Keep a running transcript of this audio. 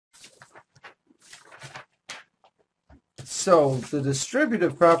So the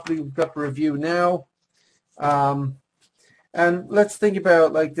distributive property we've got to review now. And let's think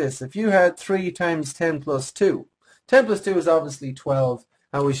about it like this. If you had 3 times 10 plus 2, 10 plus 2 is obviously 12,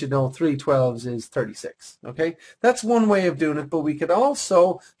 and we should know 3 12s is 36. Okay, that's one way of doing it, but we could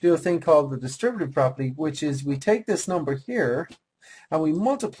also do a thing called the distributive property, which is we take this number here and we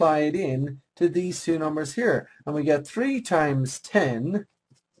multiply it in to these two numbers here, and we get 3 times 10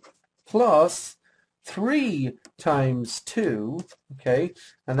 plus 3 times 2, okay,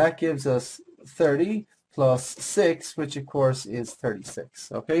 and that gives us 30 plus 6, which of course is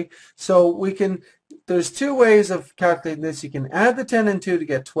 36, okay? So we can, there's two ways of calculating this. You can add the 10 and 2 to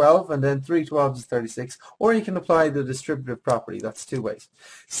get 12, and then 3 12s is 36, or you can apply the distributive property. That's two ways.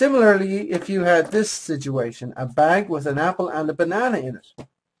 Similarly, if you had this situation, a bag with an apple and a banana in it,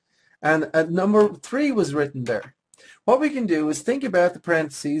 and a number 3 was written there, what we can do is think about the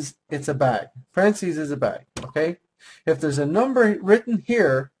parentheses. It's a bag. Parentheses is a bag, okay? If there's a number written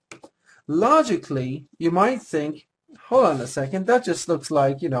here, logically, you might think, hold on a second, that just looks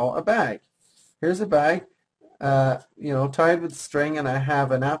like, a bag. Here's a bag, tied with string, and I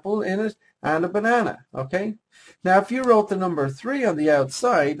have an apple in it and a banana, okay? Now, if you wrote the number 3 on the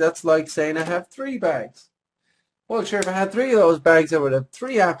outside, that's like saying I have 3 bags. Well, sure, if I had 3 of those bags, I would have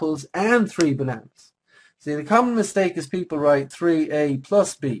 3 apples and 3 bananas. See, the common mistake is people write 3A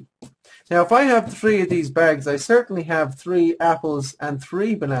plus B. Now, if I have 3 of these bags, I certainly have 3 apples and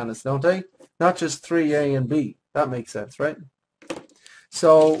 3 bananas, don't I? Not just 3A and B. That makes sense, right?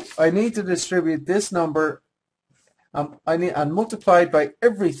 So I need to distribute this number and multiply it by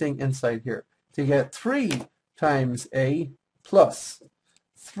everything inside here to get 3 times A plus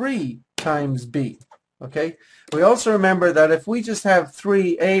 3 times B. Okay. We also remember that if we just have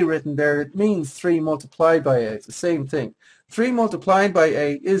 3A written there, it means 3 multiplied by A. It's the same thing. 3 multiplied by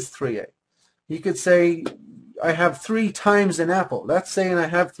A is 3A. You could say I have 3 times an apple. That's saying I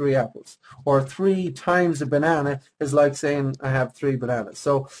have 3 apples. Or 3 times a banana is like saying I have 3 bananas.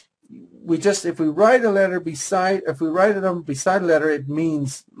 So we just, if we write a number beside a letter, it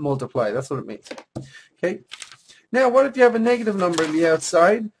means multiply. That's what it means. Okay. Now, what if you have a negative number on the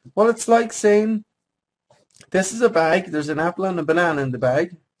outside? Well, it's like saying this is a bag. There's an apple and a banana in the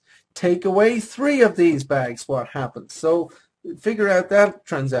bag. Take away 3 of these bags. What happens? So figure out that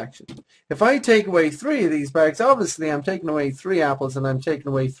transaction. If I take away 3 of these bags, obviously I'm taking away 3 apples and I'm taking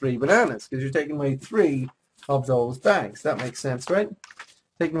away 3 bananas because you're taking away 3 of those bags. That makes sense, right?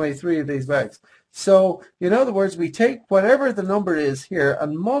 Taking away 3 of these bags. So in other words, we take whatever the number is here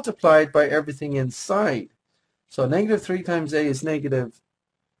and multiply it by everything inside. So negative 3 times A is negative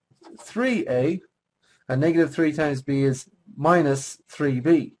 3A. And negative 3 times B is minus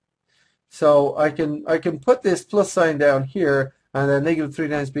 3B. So I can put this plus sign down here, and then negative 3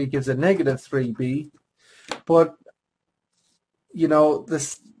 times B gives a negative 3B. But,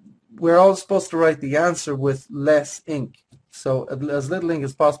 we're all supposed to write the answer with less ink. So as little ink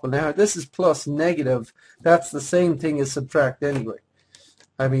as possible. Now, this is plus negative. That's the same thing as subtract anyway.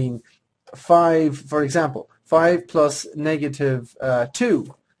 I mean, 5, for example, 5 plus negative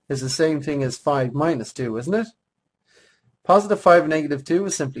 2 is the same thing as 5 minus 2, isn't it? Positive 5 and negative 2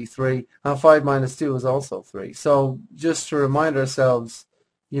 is simply 3, and 5 minus 2 is also 3. So just to remind ourselves,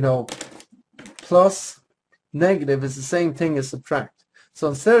 plus negative is the same thing as subtract. So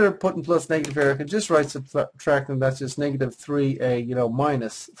instead of putting plus negative here, I can just write subtract, and that's just negative 3A,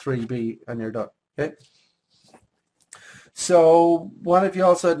 minus 3B, and you're done. Okay. So what if you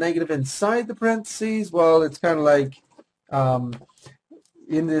also had negative inside the parentheses? Well, it's kind of like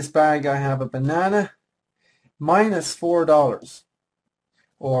in this bag I have a banana minus $4,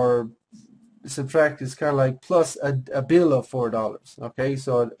 or subtract is kind of like plus a bill of $4. Okay,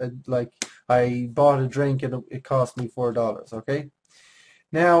 so like I bought a drink and it cost me $4. Okay,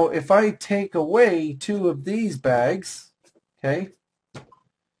 now if I take away 2 of these bags, okay,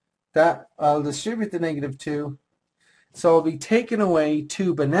 that I'll distribute the negative 2, so I'll be taking away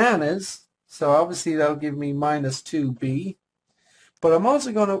 2 bananas, so obviously that'll give me minus 2B. But I'm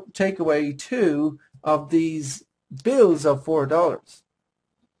also going to take away 2 of these bills of $4.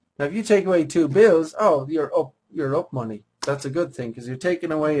 Now, if you take away 2 bills, oh, you're up money. That's a good thing because you're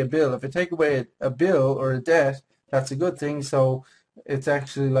taking away a bill. If you take away a bill or a debt, that's a good thing. So it's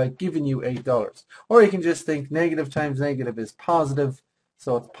actually like giving you $8. Or you can just think negative times negative is positive,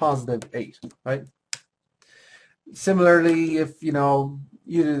 so it's positive 8, right? Similarly, if you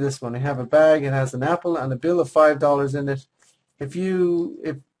do this one, you have a bag, it has an apple and a bill of $5 in it.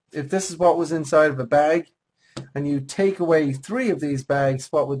 If this is what was inside of a bag, and you take away 3 of these bags,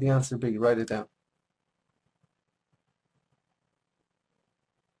 what would the answer be? Write it down.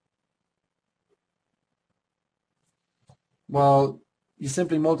 Well, you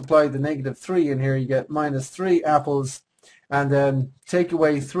simply multiply the negative 3 in here, you get minus 3 apples, and then take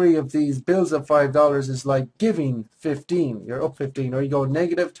away 3 of these bills of $5 is like giving 15. You're up 15, or you go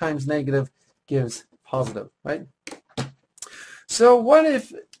negative times negative gives positive, right? So what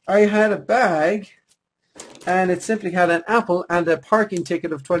if I had a bag and it simply had an apple and a parking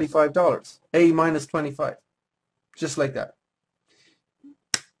ticket of $25, A minus 25, just like that.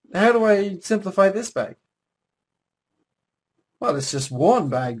 How do I simplify this bag? Well, it's just one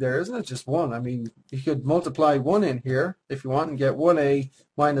bag there, isn't it? Just one. I mean, you could multiply 1 in here if you want and get 1A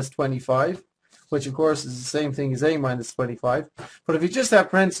minus 25, which of course is the same thing as A minus 25. But if you just have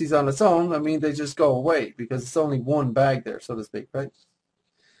parentheses on its own, I mean, they just go away because it's only one bag there, so to speak, right?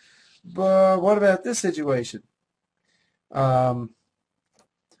 But what about this situation?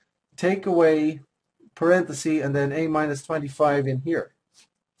 Take away parenthesis and then A minus 25 in here.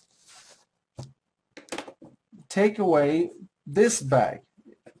 Take away this bag.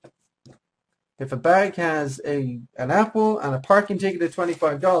 If a bag has an apple and a parking ticket of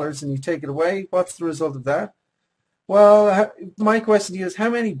 $25 and you take it away, what's the result of that? Well, my question to you is,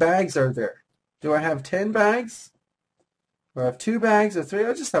 how many bags are there? Do I have 10 bags? Do I have 2 bags or 3?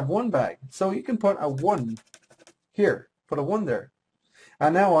 I just have 1 bag. So you can put a 1 here. Put a 1 there.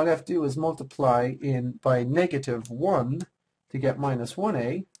 And now all I have to do is multiply by negative 1 to get minus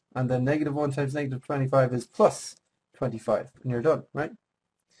 1A. And then negative 1 times negative 25 is plus 25, and you're done, right?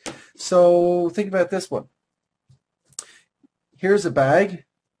 So think about this one. Here's a bag.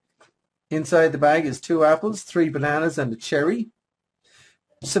 Inside the bag is 2 apples, 3 bananas, and a cherry.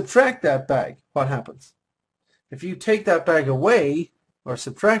 Subtract that bag. What happens? If you take that bag away or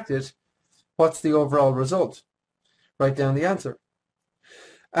subtract it, what's the overall result? Write down the answer.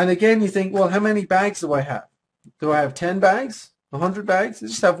 And again, you think, well, how many bags do I have? Do I have 10 bags? 100 bags? I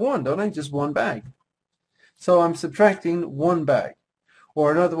just have 1, don't I? Just 1 bag. So I'm subtracting 1 bag.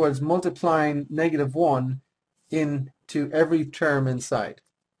 Or in other words, multiplying negative 1 into every term inside.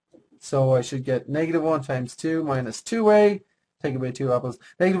 So I should get negative 1 times 2 minus 2A, take away 2 apples.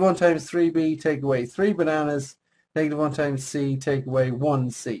 Negative 1 times 3B, take away 3 bananas. Negative 1 times C, take away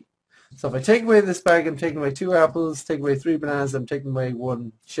 1C. So if I take away this bag, I'm taking away 2 apples, take away 3 bananas, I'm taking away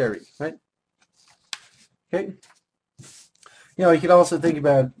 1 cherry, right? Okay. You know, you could also think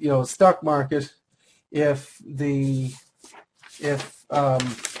about, you know, stock market. If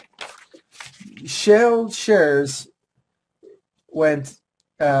Shell shares went,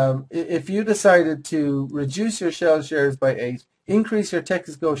 if you decided to reduce your Shell shares by 8, increase your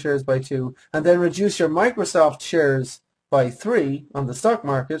Texaco shares by 2, and then reduce your Microsoft shares by 3 on the stock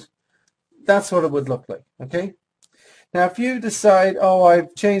market, that's what it would look like, okay? Now, if you decide, oh,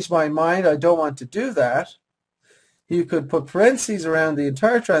 I've changed my mind, I don't want to do that, you could put parentheses around the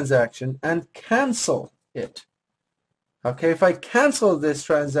entire transaction and cancel it. Okay, if I cancel this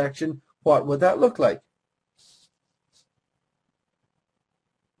transaction, what would that look like?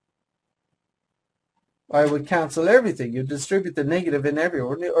 I would cancel everything. You distribute the negative in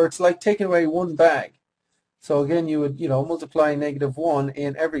everywhere, or it's like taking away 1 bag. So again, you would, you know, multiply negative 1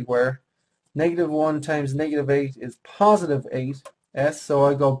 in everywhere. Negative 1 times negative 8 is positive 8s. So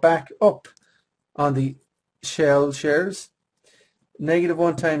I go back up on the Shell shares. Negative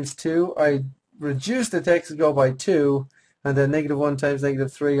 1 times 2, I reduce the Texaco by 2, and then negative 1 times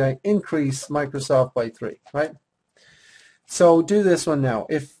negative 3, I increase Microsoft by 3, right? So do this one now.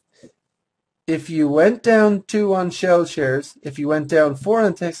 If you went down 2 on Shell shares, if you went down 4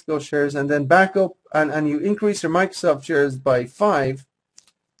 on Texaco shares, and then back up and you increase your Microsoft shares by 5,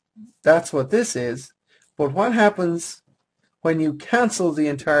 that's what this is. But what happens when you cancel the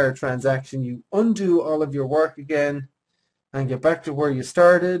entire transaction? You undo all of your work again and get back to where you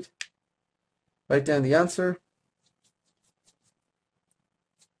started. Write down the answer.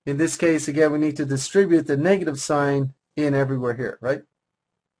 In this case, again, we need to distribute the negative sign in everywhere here, right?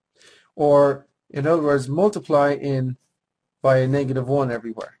 Or, in other words, multiply by a negative 1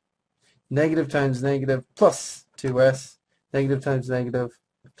 everywhere. Negative times negative plus 2s. Negative times negative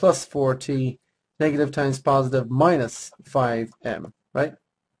plus 4t. Negative times positive minus 5m, right?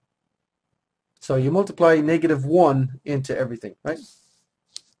 So you multiply negative 1 into everything, right?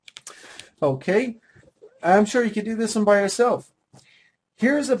 Okay, I'm sure you could do this one by yourself.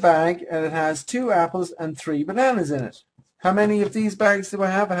 Here's a bag and it has 2 apples and 3 bananas in it. How many of these bags do I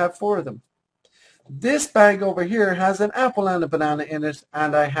have? I have 4 of them. This bag over here has an apple and a banana in it,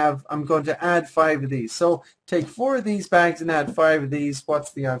 and I'm going to add 5 of these. So take 4 of these bags and add 5 of these.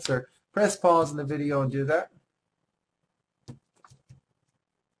 What's the answer? Press pause in the video and do that.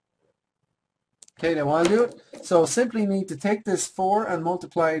 Okay, now I'll do it. So simply need to take this 4 and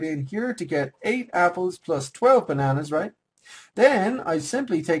multiply it in here to get 8 apples plus 12 bananas, right? Then I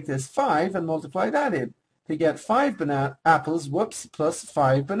simply take this 5 and multiply that in to get 5 apples, whoops, plus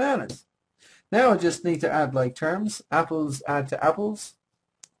 5 bananas. Now I just need to add like terms. Apples add to apples,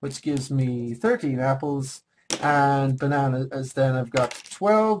 which gives me 13 apples, and bananas, then I've got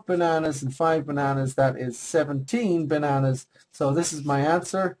 12 bananas and 5 bananas. That is 17 bananas. So this is my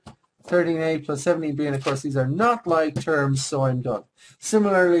answer, 13a plus 17b, and of course these are not like terms, so I'm done.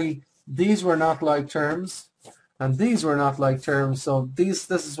 Similarly, these were not like terms, and these were not like terms, so this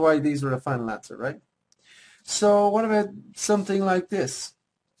is why these were the final answer, right? So what about something like this?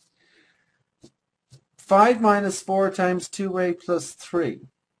 5 minus 4 times 2a plus 3.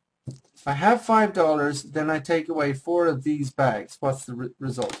 I have $5, then I take away 4 of these bags. What's the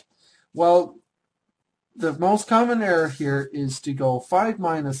result? Well, the most common error here is to go 5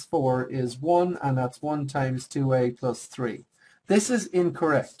 minus 4 is 1, and that's 1 times 2a plus 3. This is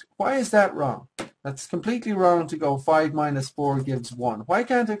incorrect. Why is that wrong? That's completely wrong to go 5 minus 4 gives 1. Why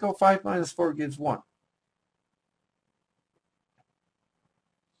can't I go 5 minus 4 gives 1?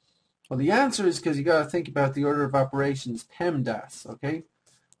 Well, the answer is because you got to think about the order of operations PEMDAS, okay?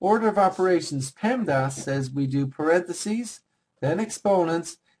 Order of operations PEMDAS says we do parentheses, then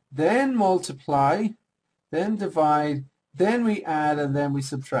exponents, then multiply, then divide, then we add, and then we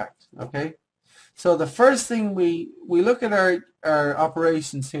subtract, okay? So the first thing we look at our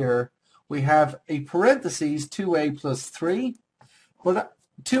operations here, we have a parentheses 2a plus 3, but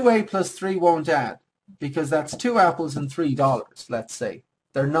 2a plus 3 won't add because that's 2 apples and $3, let's say.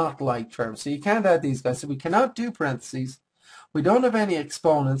 They're not like terms, so you can't add these guys. So we cannot do parentheses. We don't have any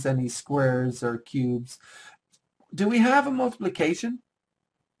exponents, any squares or cubes. Do we have a multiplication?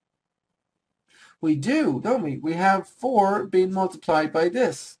 We do, don't we? We have 4 being multiplied by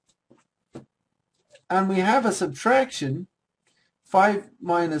this. And we have a subtraction, 5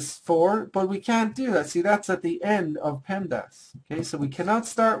 minus 4, but we can't do that. See, that's at the end of PEMDAS. Okay, so we cannot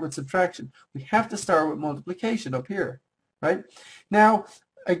start with subtraction. We have to start with multiplication up here, right? Now,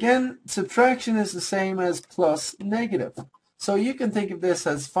 again, subtraction is the same as plus negative. So you can think of this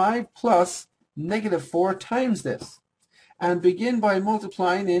as 5 plus negative 4 times this, and begin by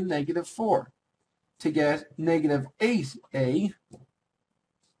multiplying in negative 4 to get negative 8a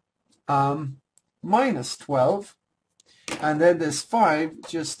minus 12, and then this 5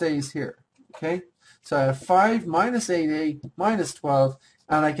 just stays here, okay? So I have 5 minus 8a minus 12,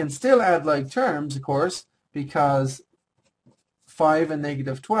 and I can still add like terms, of course, because 5 and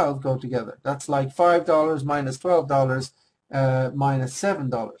negative 12 go together. That's like $5 minus $12 minus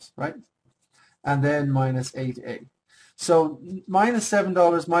 $7, right? And then minus 8a. So minus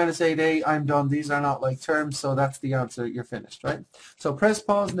 $7 minus 8a, I'm done. These are not like terms, so that's the answer. You're finished, right? So press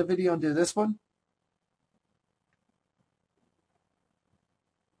pause in the video and do this one.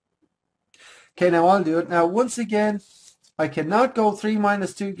 Okay, now I'll do it. Now, once again, I cannot go 3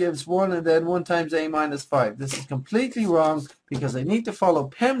 minus 2 gives 1 and then 1 times a minus 5. This is completely wrong because I need to follow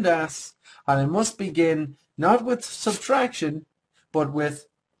PEMDAS, and I must begin not with subtraction, but with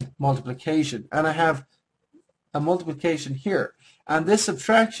multiplication. And I have a multiplication here. And this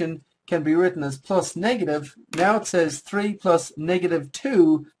subtraction can be written as plus negative. Now it says 3 plus negative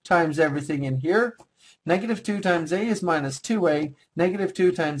 2 times everything in here. Negative 2 times a is minus 2a. Negative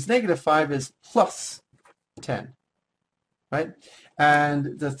 2 times negative 5 is plus 10. Right?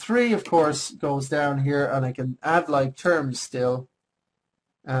 And the 3, of course, goes down here, and I can add like terms still.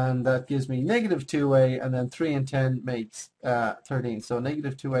 And that gives me negative 2a, and then 3 and 10 makes 13. So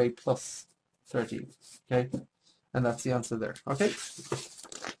negative 2a plus 13. Okay? And that's the answer there. Okay?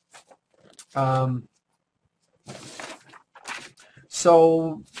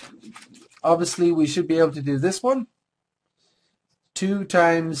 So obviously we should be able to do this one. 2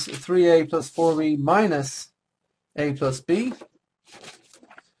 times 3a plus 4b minus a plus b.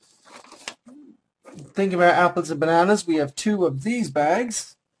 Think about apples and bananas. We have 2 of these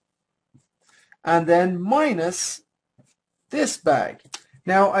bags. And then minus this bag.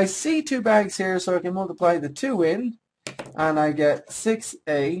 Now I see 2 bags here, so I can multiply the 2 in, and I get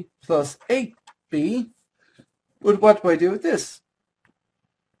 6a plus 8b. But what do I do with this?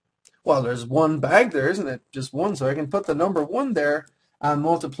 Well, there's 1 bag there, isn't it? Just 1, so I can put the number 1 there and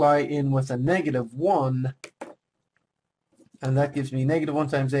multiply in with a negative 1. And that gives me negative 1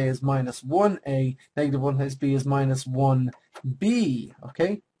 times a is minus 1a. Negative 1 times b is minus 1b.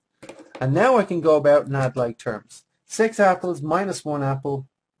 Okay? And now I can go about and add like terms. 6 apples minus 1 apple,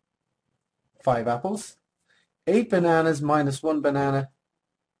 5 apples. 8 bananas minus 1 banana,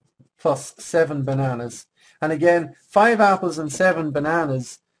 plus 7 bananas. And again, 5 apples and 7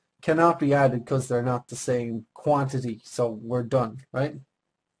 bananas cannot be added because they're not the same quantity. So we're done, right?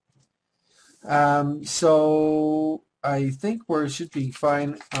 So I think we should be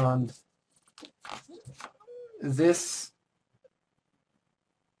fine on this.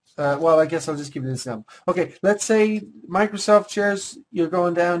 Well, I guess I'll just give you this example. Okay, let's say Microsoft shares, you're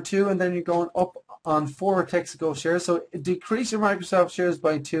going down 2, and then you're going up on 4 Texaco shares. So decrease your Microsoft shares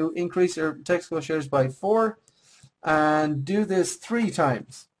by 2, increase your Texaco shares by 4, and do this 3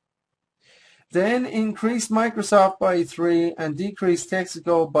 times. Then increase Microsoft by 3 and decrease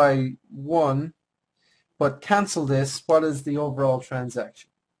Texaco by 1, but cancel this. What is the overall transaction?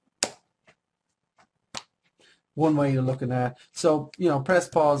 One way you're looking at. So, press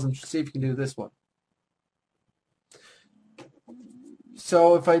pause and see if you can do this one.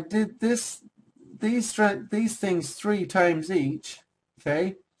 So if I did these things 3 times each,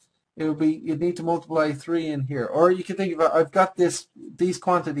 okay, you'd need to multiply 3 in here. Or you can think about, I've got these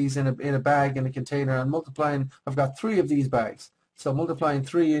quantities in a bag, in a container, and multiplying, I've got 3 of these bags. So multiplying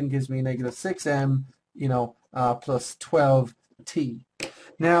 3 in gives me negative 6m, plus 12t.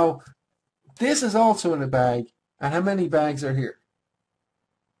 Now, this is also in a bag, and how many bags are here?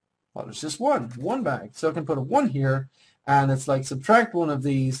 Well, there's just one bag. So I can put a 1 here, and it's like subtract 1 of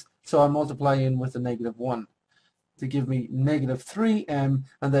these, so I multiply in with a negative 1 to give me negative 3m,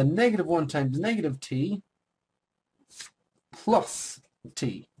 and then negative 1 times negative t plus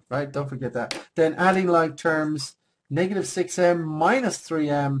t, right? Don't forget that. Then adding like terms, negative 6m minus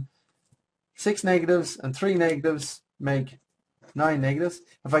 3m, 6 negatives and 3 negatives make 9 negatives.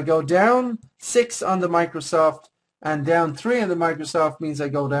 If I go down 6 on the Microsoft and down 3 on the Microsoft means I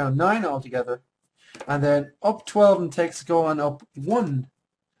go down 9 altogether. And then up 12 on Texaco and up 1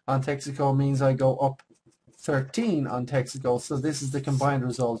 on Texaco means I go up 13 on Texaco. So this is the combined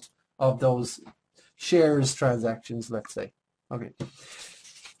result of those shares transactions, let's say. Okay.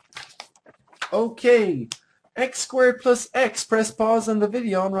 X squared plus x. Press pause on the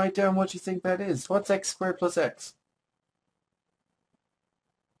video and write down what you think that is. What's x squared plus x?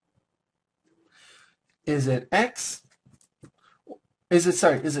 Is it x? Is it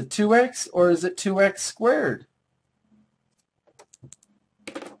 2x or is it 2x squared?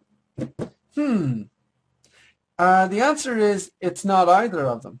 The answer is it's not either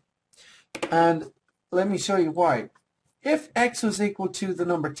of them. And let me show you why. If x was equal to the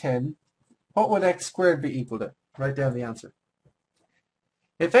number 10, what would x squared be equal to? Write down the answer.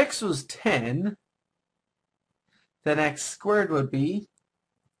 If x was 10, then x squared would be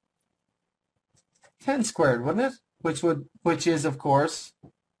 10 squared, wouldn't it? Which is, of course,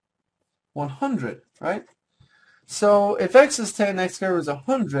 100, right? So if x is 10, x squared was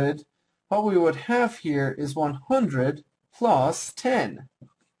 100, what we would have here is 100 plus 10.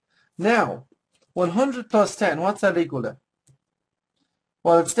 Now, 100 plus 10, what's that equal to?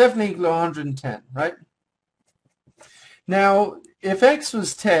 Well, it's definitely equal to 110, right? Now, if x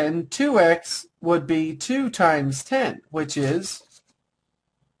was 10, 2x would be 2 times 10, which is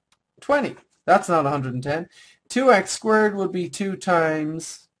 20. That's not 110. 2x squared would be 2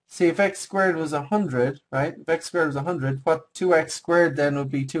 times, see, if x squared was 100, right? If x squared was 100, what 2x squared then would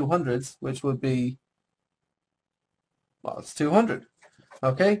be 200s, which would be, well, it's 200.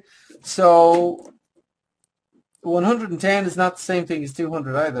 Okay? So 110 is not the same thing as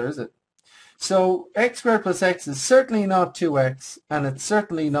 200 either, is it? So x squared plus x is certainly not 2x, and it's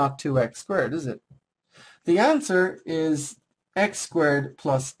certainly not 2x squared, is it? The answer is x squared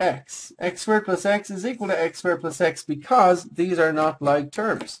plus x. X squared plus x is equal to x squared plus x because these are not like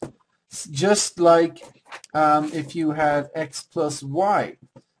terms. Just like if you had x plus y,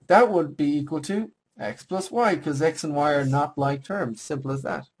 that would be equal to x plus y because x and y are not like terms. Simple as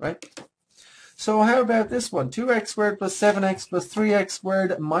that, right? So how about this one? 2x squared plus 7x plus 3x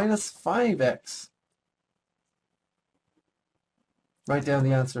squared minus 5x. Write down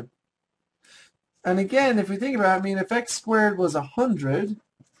the answer. And again, if we think about it, I mean, if x squared was 100,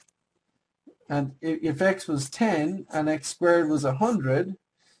 and if x was 10, and x squared was 100,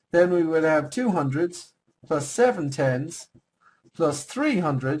 then we would have 200s plus 7 10s plus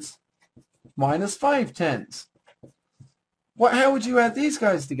 300s minus 5 10s. How would you add these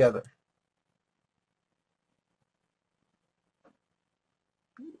guys together?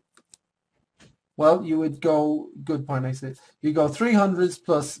 Well, you would go, good point, I said. You go 300s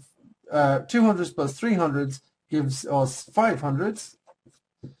plus 200s plus 300s gives us 500s.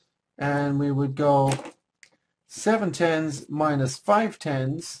 And we would go 7 10s minus 5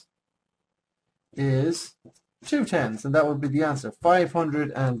 10s is 2 10s. And that would be the answer,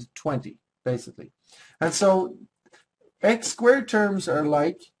 520, basically. And so x squared terms are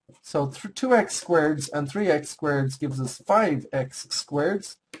like, so 2x squareds and 3x squareds gives us 5x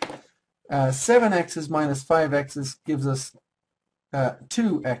squareds. 7x's minus 5x's gives us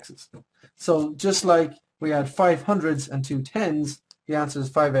 2x's. So just like we add 5 hundreds and 2 tens, the answer is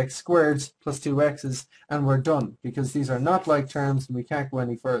 5x squared plus 2x's, and we're done, because these are not like terms and we can't go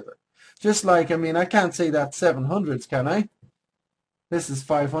any further. Just like, I mean, I can't say that's 7 hundreds, can I? This is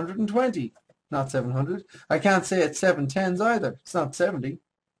 520, not 700. I can't say it's 7 tens either. It's not 70.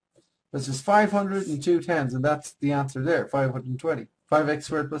 This is 500 and 2 tens, and that's the answer there, 520. 5x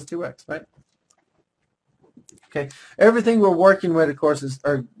squared plus 2x, right? Okay, everything we're working with, of course,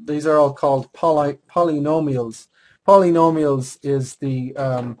 these are all called polynomials. Polynomials is the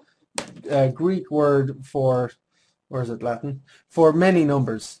Greek word for, or is it Latin? For many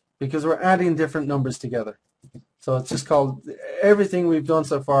numbers, because we're adding different numbers together. So it's just called, everything we've done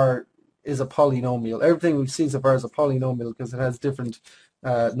so far is a polynomial. Everything we've seen so far is a polynomial because it has different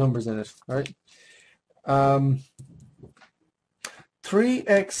numbers in it, all right?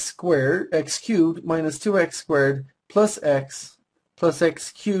 3x squared, x cubed minus 2x squared plus x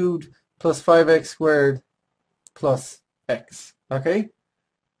cubed plus 5x squared plus x. Okay?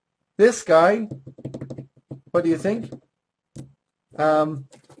 This guy, what do you think? And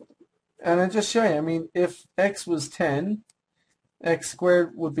I'll just show you. I mean, if x was 10, x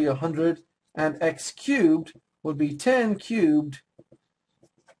squared would be 100, and x cubed would be 10 cubed,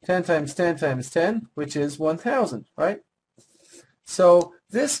 10 times 10 times 10, which is 1,000, right? So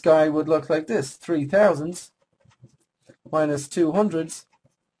this guy would look like this, 3,000s minus 200s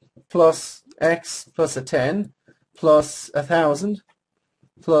plus x plus a 10 plus 1,000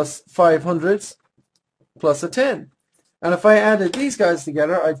 plus 500s plus a 10. And if I added these guys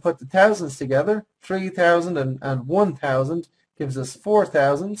together, I'd put the thousands together. 3,000 and 1,000 gives us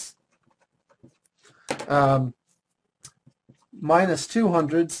 4,000s. Minus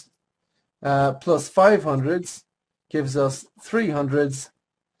 200s plus 500s gives us 300s,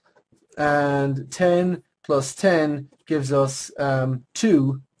 and 10 plus 10 gives us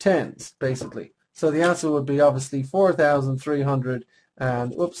 2 tens, basically. So the answer would be obviously 4,300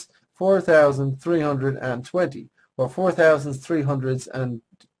 and, 4,320, or 4,300s and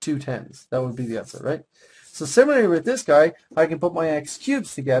 2 tens. That would be the answer, right? So similarly with this guy, I can put my x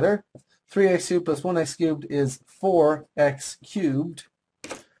cubes together. 3x cubed plus 1x cubed is 4x cubed.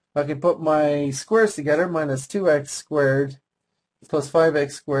 I can put my squares together. Minus 2x squared plus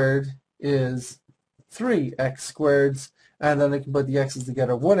 5x squared is 3x squared. And then I can put the x's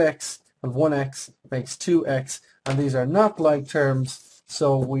together. 1x and 1x makes 2x. And these are not like terms,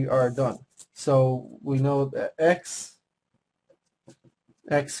 so we are done. So we know that x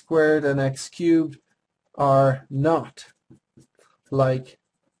squared, and x cubed are not like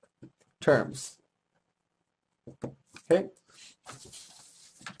terms. Okay?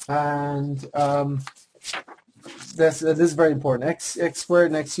 And this is very important. X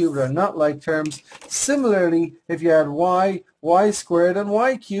squared and x cubed are not like terms. Similarly, if you add y squared and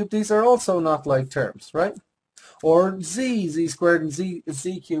y cubed, these are also not like terms, right? Or z squared and z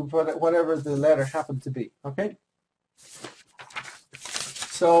cubed, whatever the letter happened to be. Okay.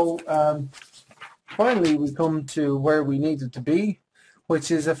 So finally, we come to where we needed to be,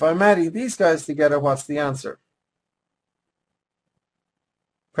 which is if I'm adding these guys together, what's the answer?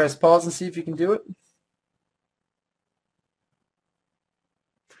 Press pause and see if you can do it.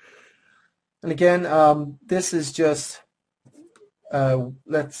 And again, this is just,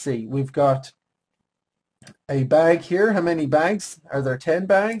 let's see, we've got a bag here. How many bags? Are there 10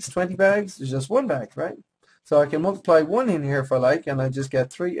 bags, 20 bags? There's just one bag, right? So I can multiply 1 in here if I like, and I just get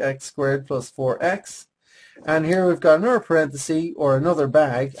 3x squared plus 4x. And here we've got another parenthesis, or another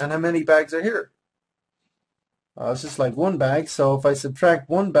bag, and how many bags are here? It's just like one bag, so if I subtract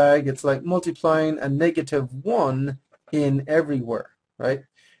one bag, it's like multiplying a -1 in everywhere, right?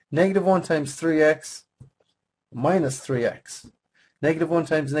 -1 times 3x minus 3x. -1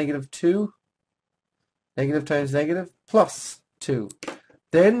 times -2, negative times negative plus 2.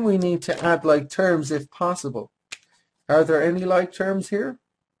 Then we need to add like terms if possible. Are there any like terms here?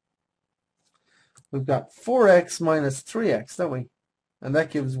 We've got 4x minus 3x, don't we? And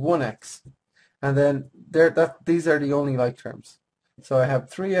that gives 1x. And then these are the only like terms. So I have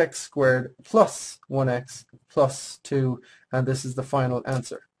 3x squared plus 1x plus 2, and this is the final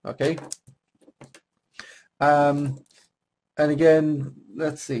answer. Okay? And again,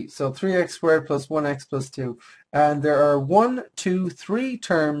 let's see. So 3x squared plus 1x plus 2. And there are 1, 2, 3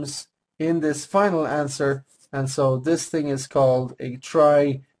 terms in this final answer. And so this thing is called a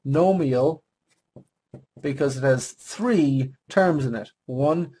trinomial because it has 3 terms in it.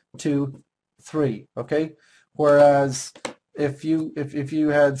 1, 2, 3. Okay? Whereas if you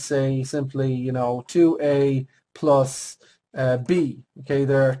had, say, simply, 2a plus b, okay,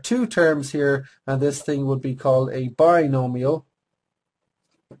 there are 2 terms here, and this thing would be called a binomial.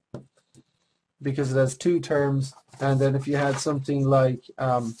 because it has two terms. And then if you had something like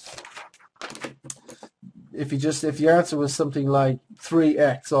if your answer was something like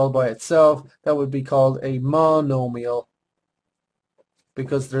 3x all by itself, that would be called a monomial,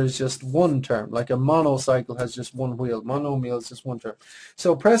 because there's just one term. Like a monocycle has just one wheel. Monomial is just one term.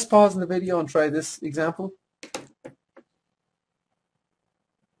 So press pause in the video and try this example.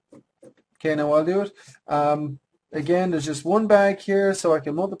 Okay, now I'll do it. Again, there's just one bag here, so I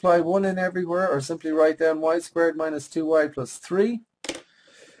can multiply 1 in everywhere, or simply write down y squared minus 2y plus 3.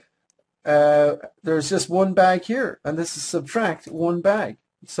 There's just one bag here, and this is subtract one bag.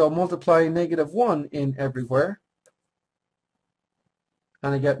 So multiply negative 1 in everywhere,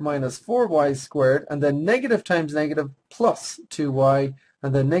 and I get minus 4y squared, and then negative times negative plus 2y,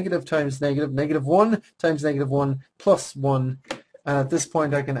 and then negative times negative, negative 1 times negative 1 plus 1, and at this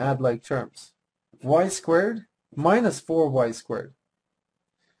point I can add like terms. Y squared minus 4y squared.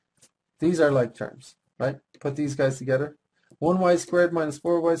 These are like terms, right? Put these guys together. 1y squared minus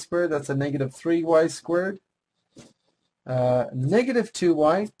 4y squared, that's a negative 3y squared. Negative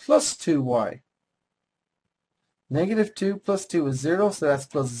 2y plus 2y. Negative 2 plus 2 is 0, so that's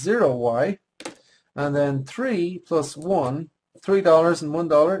plus 0y. And then 3 plus 1, $3 and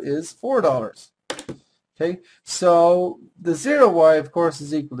 $1 is $4. Okay, so the 0y, of course,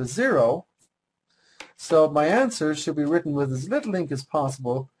 is equal to 0. So my answer should be written with as little ink as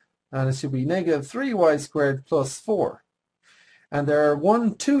possible, and it should be negative 3y squared plus 4. And there are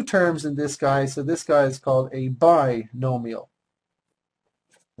two terms in this guy, so this guy is called a binomial.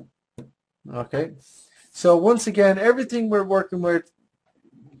 Okay, so once again, everything we're working with,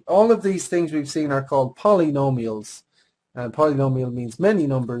 all of these things we've seen are called polynomials. And polynomial means many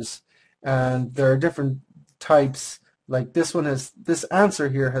numbers, and there are different types. Like this one has, this answer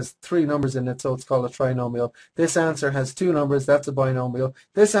here has 3 numbers in it, so it's called a trinomial. This answer has 2 numbers, that's a binomial.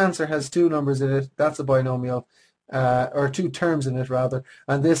 This answer has 2 numbers in it, that's a binomial, or 2 terms in it rather.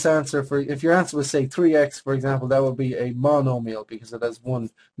 And this answer, for if your answer was say 3x, for example, that would be a monomial because it has 1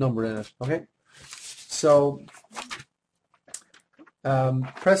 number in it. Okay, so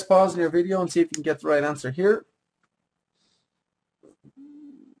press pause in your video and see if you can get the right answer here.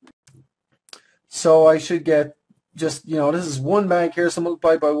 So I should get just, this is one bag here, so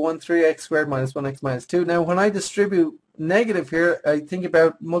multiply by 1, 3x squared minus 1x minus 2. Now when I distribute negative here, I think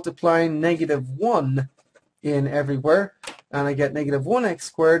about multiplying negative 1 in everywhere, and I get negative 1x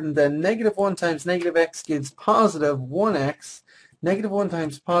squared, and then negative 1 times negative x gives positive 1x. Negative 1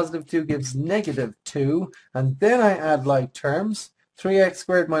 times positive 2 gives negative 2, and then I add like terms. 3x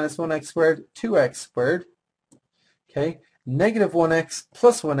squared minus 1x squared, 2x squared. Okay, negative 1x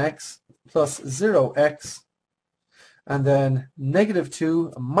plus 1x plus 0x. And then negative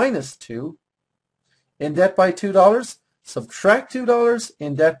 2 minus 2. In debt by $2. Subtract $2.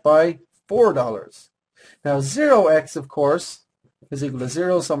 In debt by $4. Now 0x, of course, is equal to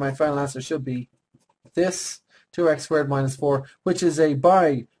 0, so my final answer should be this, 2x squared minus 4, which is a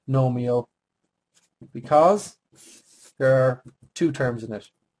binomial because there are 2 terms in it.